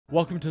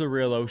Welcome to the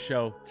Real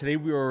Oshow. Today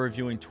we are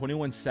reviewing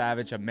 21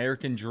 Savage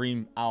American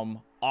Dream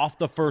album off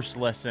the first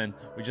listen.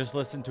 We just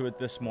listened to it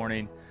this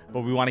morning, but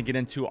we want to get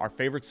into our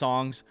favorite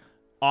songs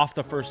off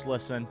the first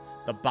listen,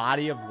 the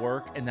body of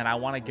work, and then I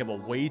want to give a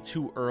way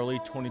too early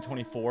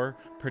 2024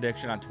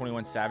 prediction on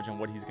 21 Savage and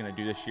what he's going to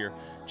do this year.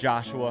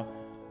 Joshua,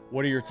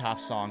 what are your top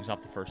songs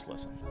off the first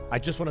listen? I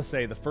just want to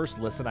say the first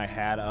listen I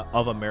had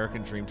of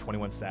American Dream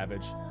 21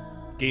 Savage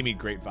gave me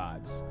great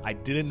vibes. I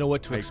didn't know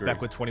what to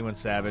expect with 21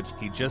 Savage.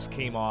 He just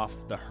came off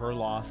the Her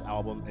Loss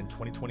album in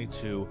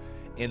 2022.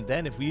 And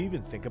then if we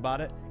even think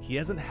about it, he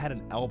hasn't had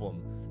an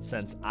album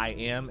since I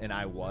Am and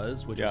I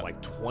Was, which was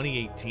like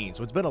 2018.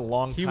 So it's been a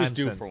long time. He was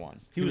due since. for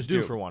one. He was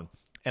due for one.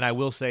 And I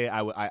will say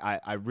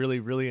I really,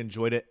 really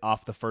enjoyed it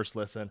off the first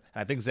listen. And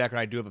I think Zach and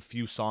I do have a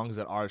few songs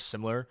that are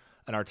similar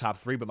in our top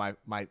three, but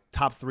my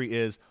top three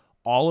is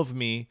All of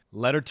Me,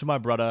 Letter to My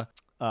Brudda,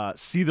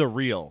 See the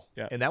Real.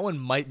 Yeah. And that one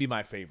might be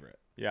my favorite.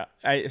 Yeah.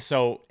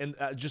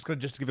 Just to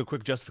give a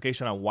quick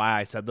justification on why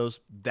I said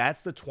those.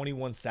 That's the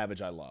 21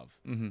 Savage I love.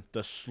 Mm-hmm.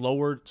 The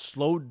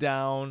slowed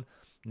down,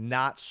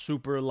 not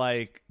super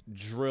like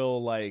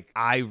drill. Like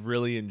I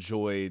really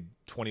enjoyed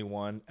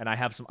 21, and I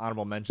have some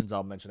honorable mentions.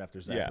 I'll mention after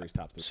Zachary's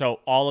top three.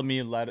 So All of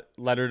Me,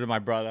 Letter to My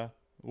Brudda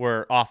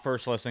were off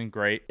first listen.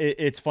 Great.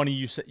 It's funny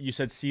you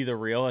said See the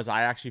Real, as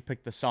I actually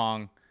picked the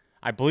song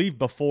I believe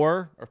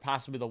before or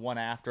possibly the one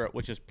after it,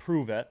 which is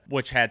Prove It,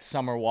 which had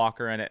Summer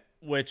Walker in it,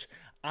 which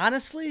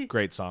honestly,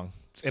 great song.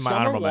 It's in my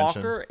Summer honorable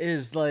Walker mention.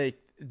 is like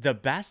the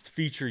best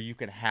feature you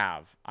can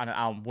have on an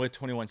album with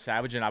 21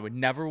 Savage, and I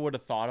would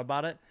have thought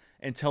about it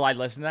until I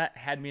listened to that. It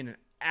had me in an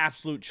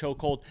absolute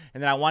chokehold,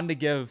 and then I wanted to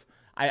give.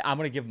 I'm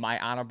going to give my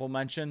honorable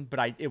mention,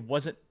 but it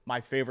wasn't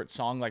my favorite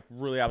song. Like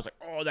really, I was like,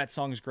 oh, that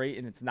song is great,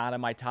 and it's not in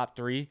my top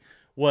three.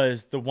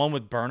 Was the one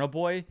with Burna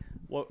Boy?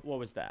 What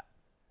was that?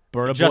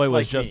 Burna Boy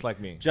was Just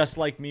Like Me. Just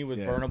Like Me with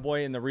Burna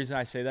Boy, and the reason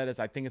I say that is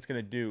I think it's going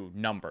to do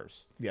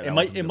numbers. Yeah,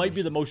 it might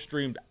be the most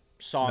streamed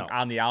song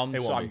on the album,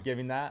 so I'm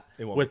giving that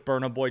with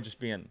Burna Boy just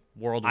being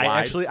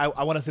worldwide.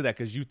 I want to say that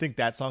because you think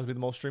that song's be the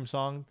most streamed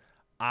song.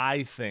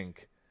 I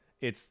think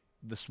it's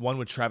this one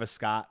with Travis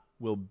Scott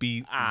will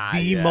be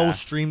the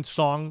most streamed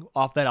song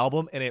off that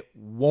album, and it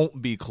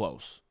won't be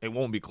close. It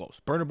won't be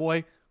close. Burna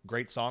Boy,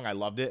 great song. I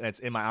loved it, and it's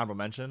in my honorable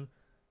mention.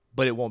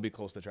 But it won't be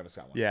close to the Travis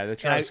Scott one. Yeah, the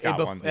Travis Scott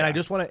one. And I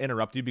just want to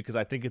interrupt you because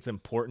I think it's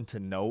important to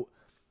note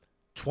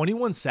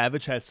 21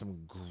 Savage has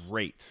some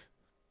great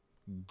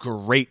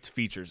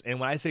features. And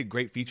when I say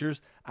great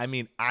features, I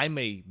mean I'm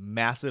a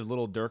massive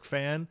Lil Durk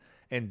fan,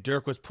 and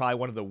Durk was probably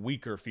one of the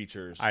weaker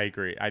features. I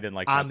agree. I didn't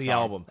like on that the song.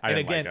 album.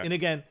 And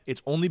again,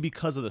 it's only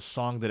because of the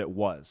song that it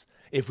was.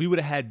 If we would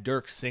have had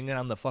Durk singing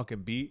on the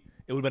fucking beat,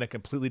 it would have been a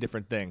completely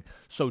different thing.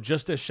 So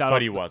just to shout out,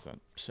 but he wasn't.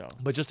 So,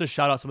 but just to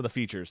shout out some of the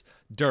features: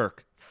 Durk,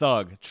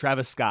 Thug,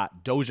 Travis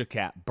Scott, Doja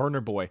Cat,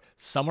 Burna Boy,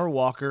 Summer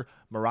Walker,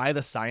 Mariah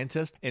The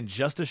Scientist, and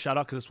just to shout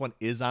out because this one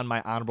is on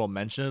my honorable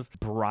mention: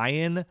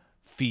 Brian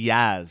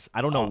Fiaz.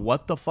 I don't know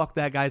what the fuck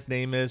that guy's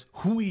name is,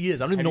 who he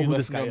is. I don't even know who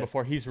this guy is.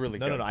 Before he's really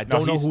good. No, I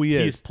don't know who he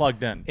is. He's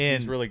plugged in.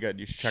 And he's really good.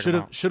 You should check him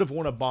out. Should have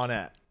worn a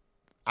bonnet.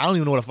 I don't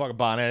even know what a fucking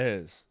bonnet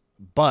is,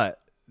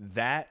 but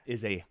that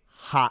is a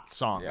hot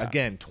song. Yeah.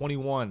 Again,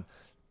 21.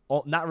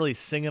 Not really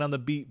singing on the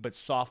beat, but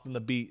soft on the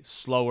beat,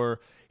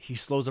 slower. He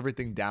slows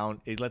everything down.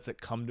 It lets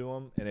it come to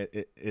him, and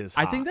it is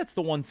hot. I think that's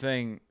the one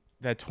thing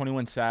that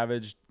 21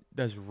 Savage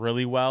does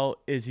really well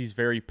is he's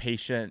very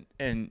patient,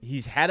 and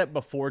he's had it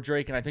before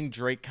Drake, and I think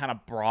Drake kind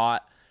of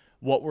brought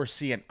what we're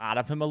seeing out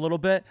of him a little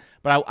bit.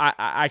 But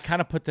I kind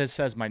of put this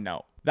as my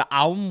note. The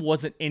album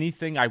wasn't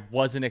anything I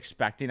wasn't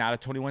expecting out of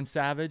 21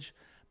 Savage,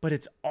 but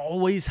it's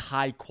always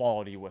high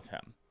quality with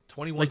him.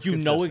 21's like you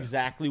consistent. know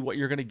exactly what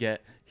you're gonna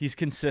get. He's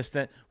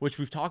consistent, which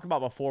we've talked about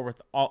before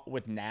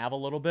with Nav a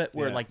little bit,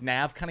 where like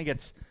Nav kind of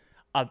gets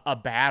a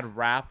bad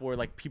rap, where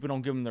like people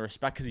don't give him the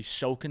respect because he's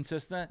so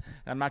consistent.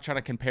 And I'm not trying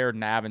to compare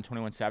Nav and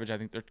 21 Savage. I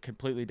think they're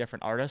completely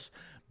different artists,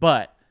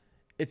 but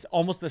it's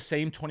almost the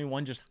same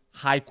 21, just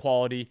high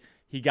quality.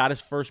 He got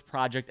his first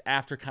project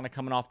after kind of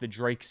coming off the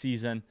Drake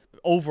season.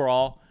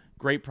 Overall,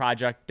 great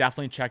project.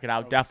 Definitely check it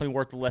out. Definitely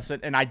worth the listen.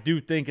 And I do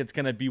think it's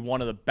gonna be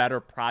one of the better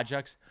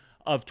projects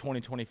of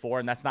 2024,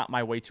 and that's not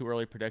my way too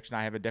early prediction.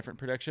 I have a different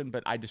prediction,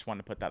 but I just wanted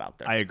to put that out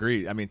there. I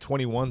agree. I mean,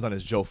 21's on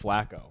his Joe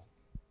Flacco,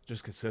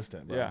 just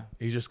consistent, bro. Yeah,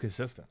 he's just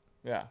consistent.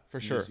 Yeah, for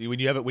sure. When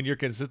you're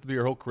consistent through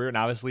your whole career, and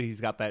obviously he's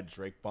got that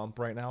Drake bump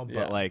right now,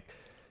 but like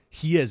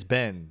he has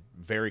been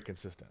very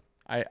consistent.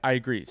 I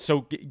agree.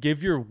 So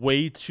give your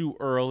way too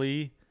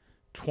early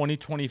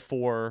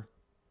 2024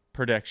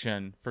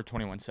 prediction for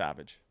 21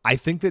 Savage. I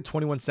think that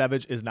 21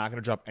 Savage is not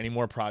going to drop any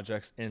more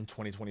projects in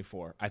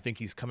 2024. I think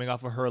he's coming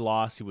off of Her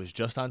Loss. He was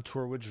just on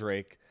tour with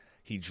Drake.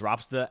 He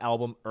drops the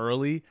album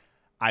early.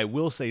 I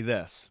will say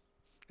this,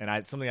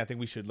 and something I think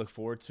we should look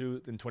forward to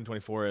in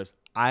 2024 is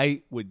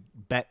I would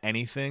bet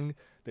anything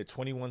that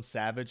 21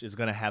 Savage is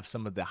going to have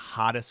some of the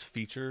hottest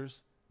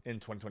features in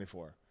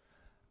 2024.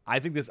 I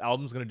think this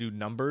album's going to do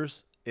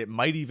numbers. It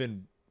might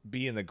even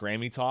be in the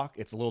Grammy talk.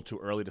 It's a little too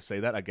early to say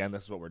that. Again,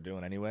 this is what we're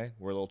doing anyway.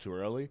 We're a little too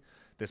early.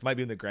 This might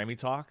be in the Grammy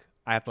talk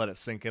I have to let it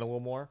sink in a little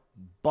more.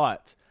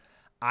 But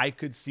I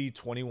could see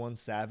 21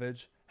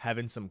 Savage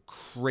having some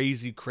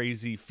crazy,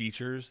 crazy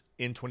features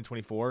in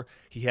 2024.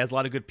 He has a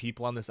lot of good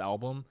people on this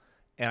album,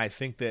 and I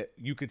think that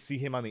you could see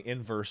him on the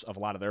inverse of a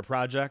lot of their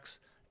projects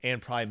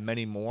and probably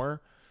many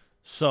more.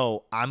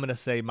 So I'm going to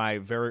say my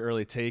very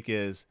early take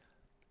is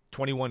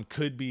 21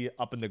 could be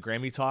up in the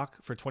Grammy talk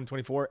for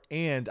 2024,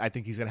 and I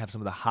think he's going to have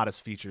some of the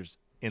hottest features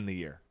in the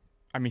year.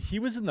 I mean, he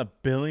was in the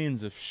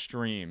billions of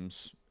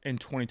streams in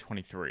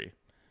 2023,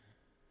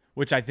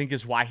 which I think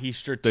is why he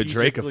strategically... The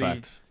Drake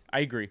effect.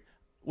 I agree.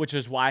 Which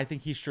is why I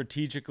think he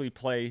strategically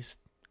placed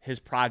his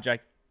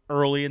project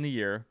early in the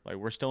year. Like,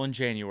 we're still in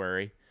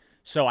January.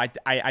 So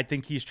I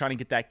think he's trying to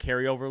get that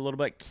carryover a little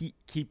bit,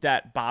 keep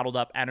that bottled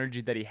up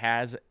energy that he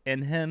has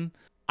in him.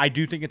 I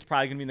do think it's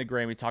probably going to be in the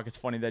Grammy talk. It's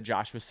funny that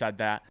Joshua said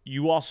that.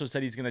 You also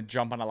said he's going to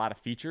jump on a lot of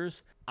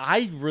features.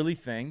 I really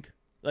think,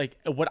 like,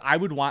 what I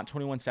would want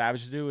 21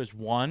 Savage to do is,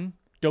 one,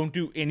 don't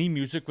do any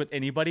music with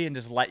anybody and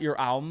just let your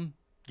album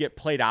get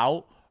played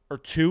out. Or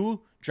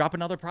two, drop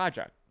another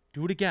project.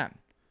 Do it again.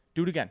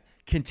 Do it again.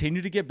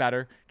 Continue to get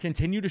better.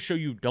 Continue to show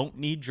you don't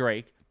need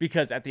Drake,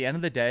 because at the end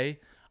of the day,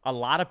 a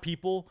lot of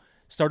people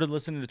started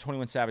listening to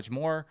 21 Savage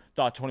more,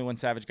 thought 21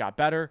 Savage got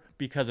better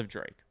because of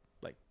Drake.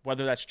 Like,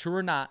 whether that's true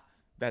or not,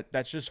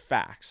 that's just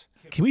facts.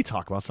 Can we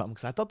talk about something?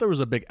 Because I thought there was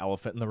a big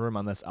elephant in the room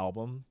on this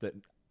album that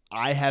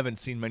I haven't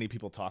seen many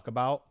people talk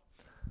about.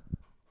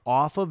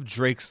 Off of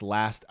Drake's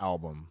last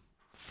album,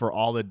 For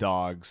All the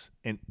Dogs,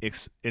 and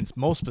it's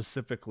most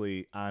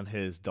specifically on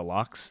his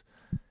deluxe,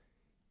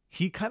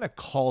 he kind of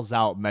calls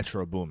out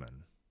Metro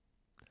Boomin.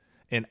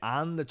 And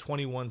on the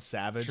 21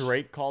 Savage,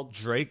 Drake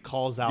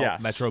calls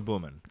out Metro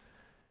Boomin.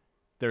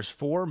 There's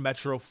 4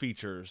 Metro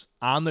features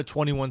on the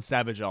 21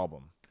 Savage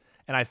album.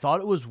 And I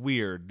thought it was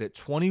weird that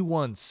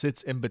 21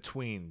 sits in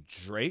between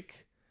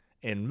Drake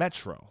and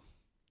Metro.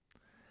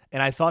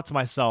 And I thought to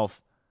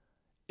myself,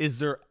 is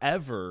there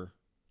ever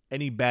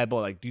any bad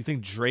blood? Like, do you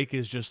think Drake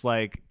is just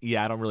like,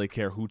 yeah, I don't really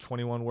care who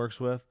 21 works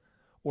with?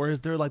 Or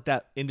is there like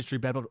that industry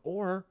bad blood?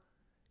 Or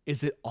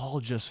is it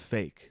all just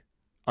fake?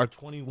 Are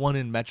 21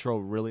 and Metro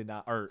really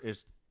not,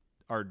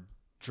 are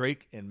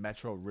Drake and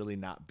Metro really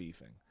not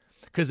beefing?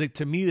 Because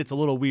to me, it's a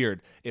little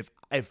weird. If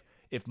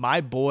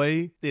my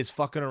boy is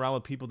fucking around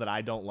with people that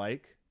I don't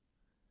like,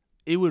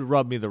 it would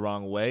rub me the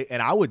wrong way,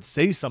 and I would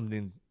say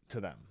something to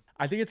them.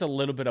 I think it's a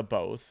little bit of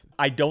both.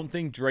 I don't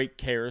think Drake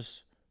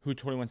cares who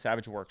 21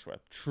 Savage works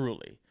with,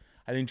 truly.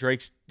 I think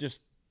Drake's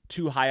just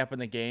too high up in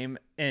the game,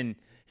 and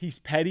he's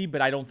petty,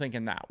 but I don't think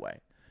in that way.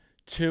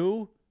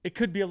 2, it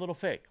could be a little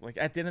fake. Like,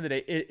 at the end of the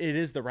day, it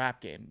is the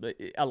rap game.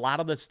 A lot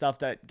of the stuff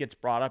that gets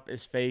brought up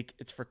is fake.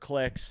 It's for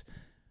clicks.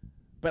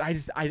 But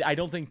I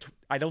don't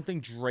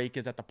think Drake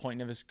is at the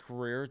point of his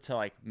career to,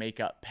 like,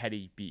 make up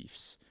petty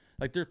beefs.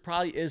 Like, there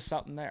probably is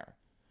something there.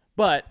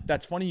 But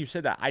that's funny you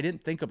said that. I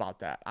didn't think about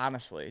that,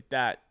 honestly,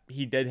 that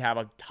he did have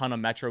a ton of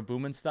Metro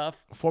Boomin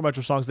stuff. 4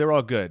 Metro songs, they were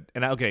all good.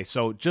 And okay,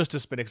 so just to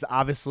spin it, 'cause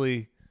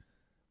obviously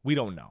we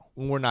don't know.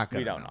 We're not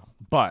going to know.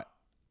 But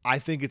I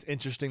think it's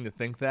interesting to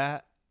think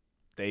that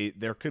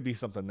there could be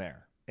something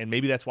there. And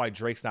maybe that's why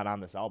Drake's not on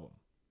this album,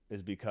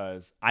 is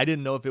because I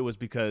didn't know if it was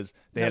because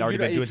they had already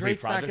been doing big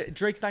projects.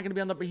 Drake's not going to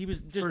be on the, but he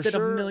was just did a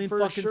million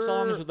fucking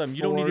songs with them.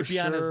 You don't need to be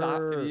on his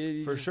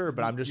for sure.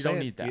 But I'm just saying,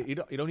 don't need that. You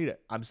don't need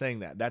it. I'm saying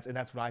that. That's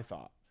what I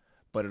thought.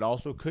 But it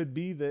also could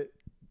be that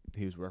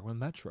he was working with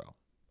Metro.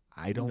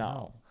 I don't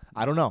know.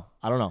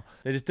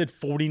 They just did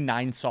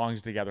 49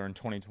 songs together in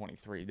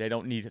 2023. They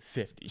don't need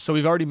 50. So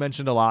we've already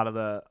mentioned a lot of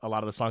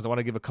the songs. I want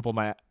to give a couple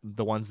of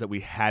the ones that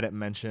we hadn't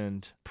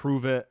mentioned.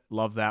 Prove It,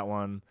 love that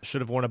one.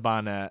 Should Have Worn a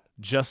Bonnet.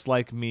 Just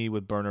Like Me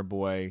with Burner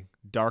Boy.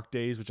 Dark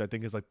Days, which I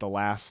think is like the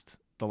last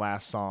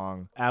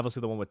song.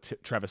 Obviously the one with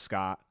Travis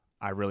Scott,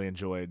 I really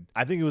enjoyed.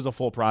 I think it was a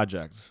full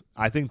project.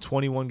 I think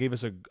 21 gave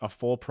us a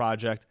full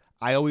project.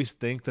 I always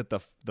think that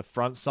the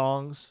front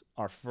songs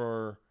are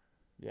for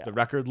the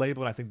record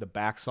label, and I think the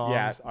back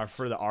songs are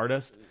for the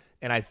artist.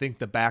 And I think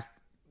the back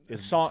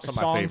is some of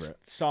my favorite.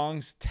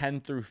 Songs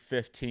 10 through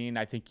 15,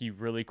 I think he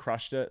really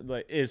crushed it.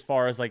 Like, as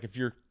far as, like, if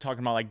you're talking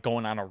about, like,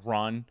 going on a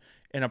run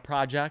in a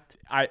project,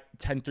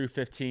 10 through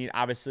 15,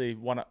 obviously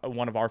one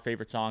of our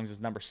favorite songs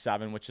is number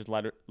 7, which is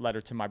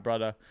Letter to My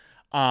Brudda.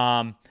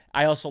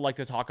 I also like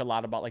to talk a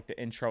lot about, like, the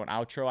intro and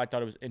outro. I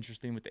thought it was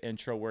interesting with the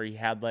intro where he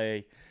had,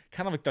 like,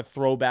 kind of like the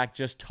throwback,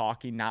 just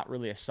talking, not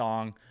really a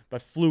song,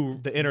 but flew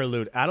the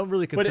interlude. I don't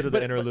really consider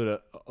the interlude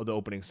the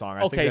opening song.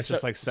 I think that's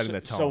just like setting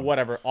the tone. So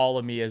whatever, All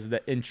of Me is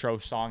the intro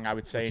song, I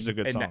would say, which is a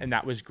good song. And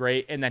that was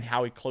great. And then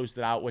how he closed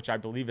it out, which I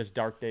believe is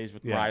Dark Days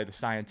with Mariah The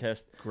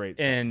Scientist. Great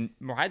song. And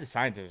Mariah The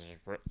Scientist,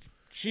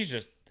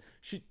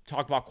 she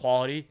talked about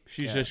quality.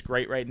 She's just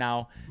great right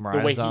now.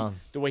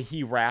 The way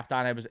he rapped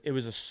on it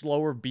was a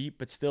slower beat,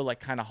 but still,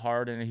 like, kind of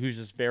hard, and he was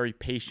just very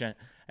patient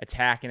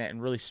attacking it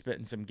and really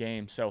spitting some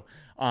game. So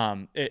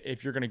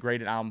if you're gonna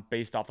grade an album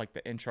based off, like,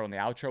 the intro and the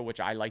outro, which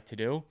I like to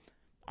do,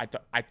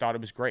 I thought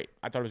it was great.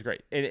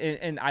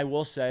 And I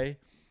will say,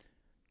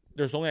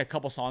 there's only a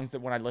couple songs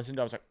that when I listened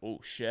to, I was like, oh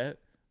shit.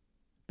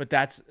 But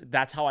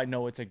that's how I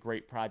know it's a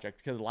great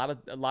project, because a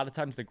lot of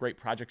times the great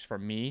projects for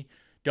me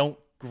don't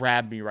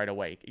grab me right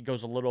away. It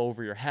goes a little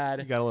over your head.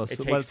 It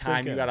takes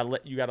time. You gotta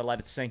let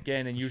it sink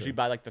in, and usually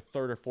by like the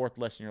third or fourth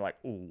listen, you're like,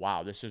 oh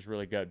wow, this is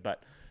really good.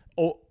 But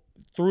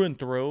through and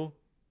through,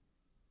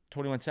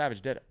 21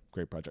 Savage did it.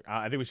 Great project.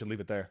 I think we should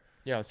leave it there.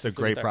 Yeah, it's a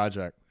great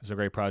project. It's a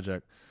great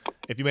project.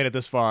 If you made it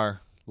this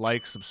far,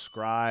 like,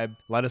 subscribe.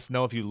 Let us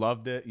know if you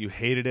loved it, you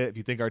hated it. If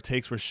you think our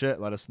takes were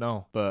shit, let us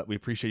know. But we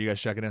appreciate you guys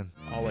checking in.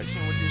 Always.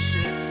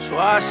 So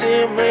I see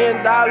 $1 million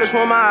with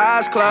my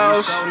eyes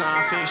closed. So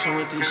non-fiction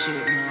with this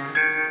shit, man.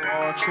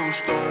 All true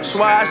stories.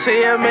 So I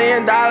see $1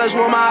 million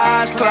with my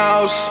eyes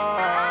closed.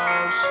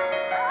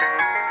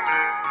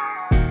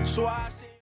 So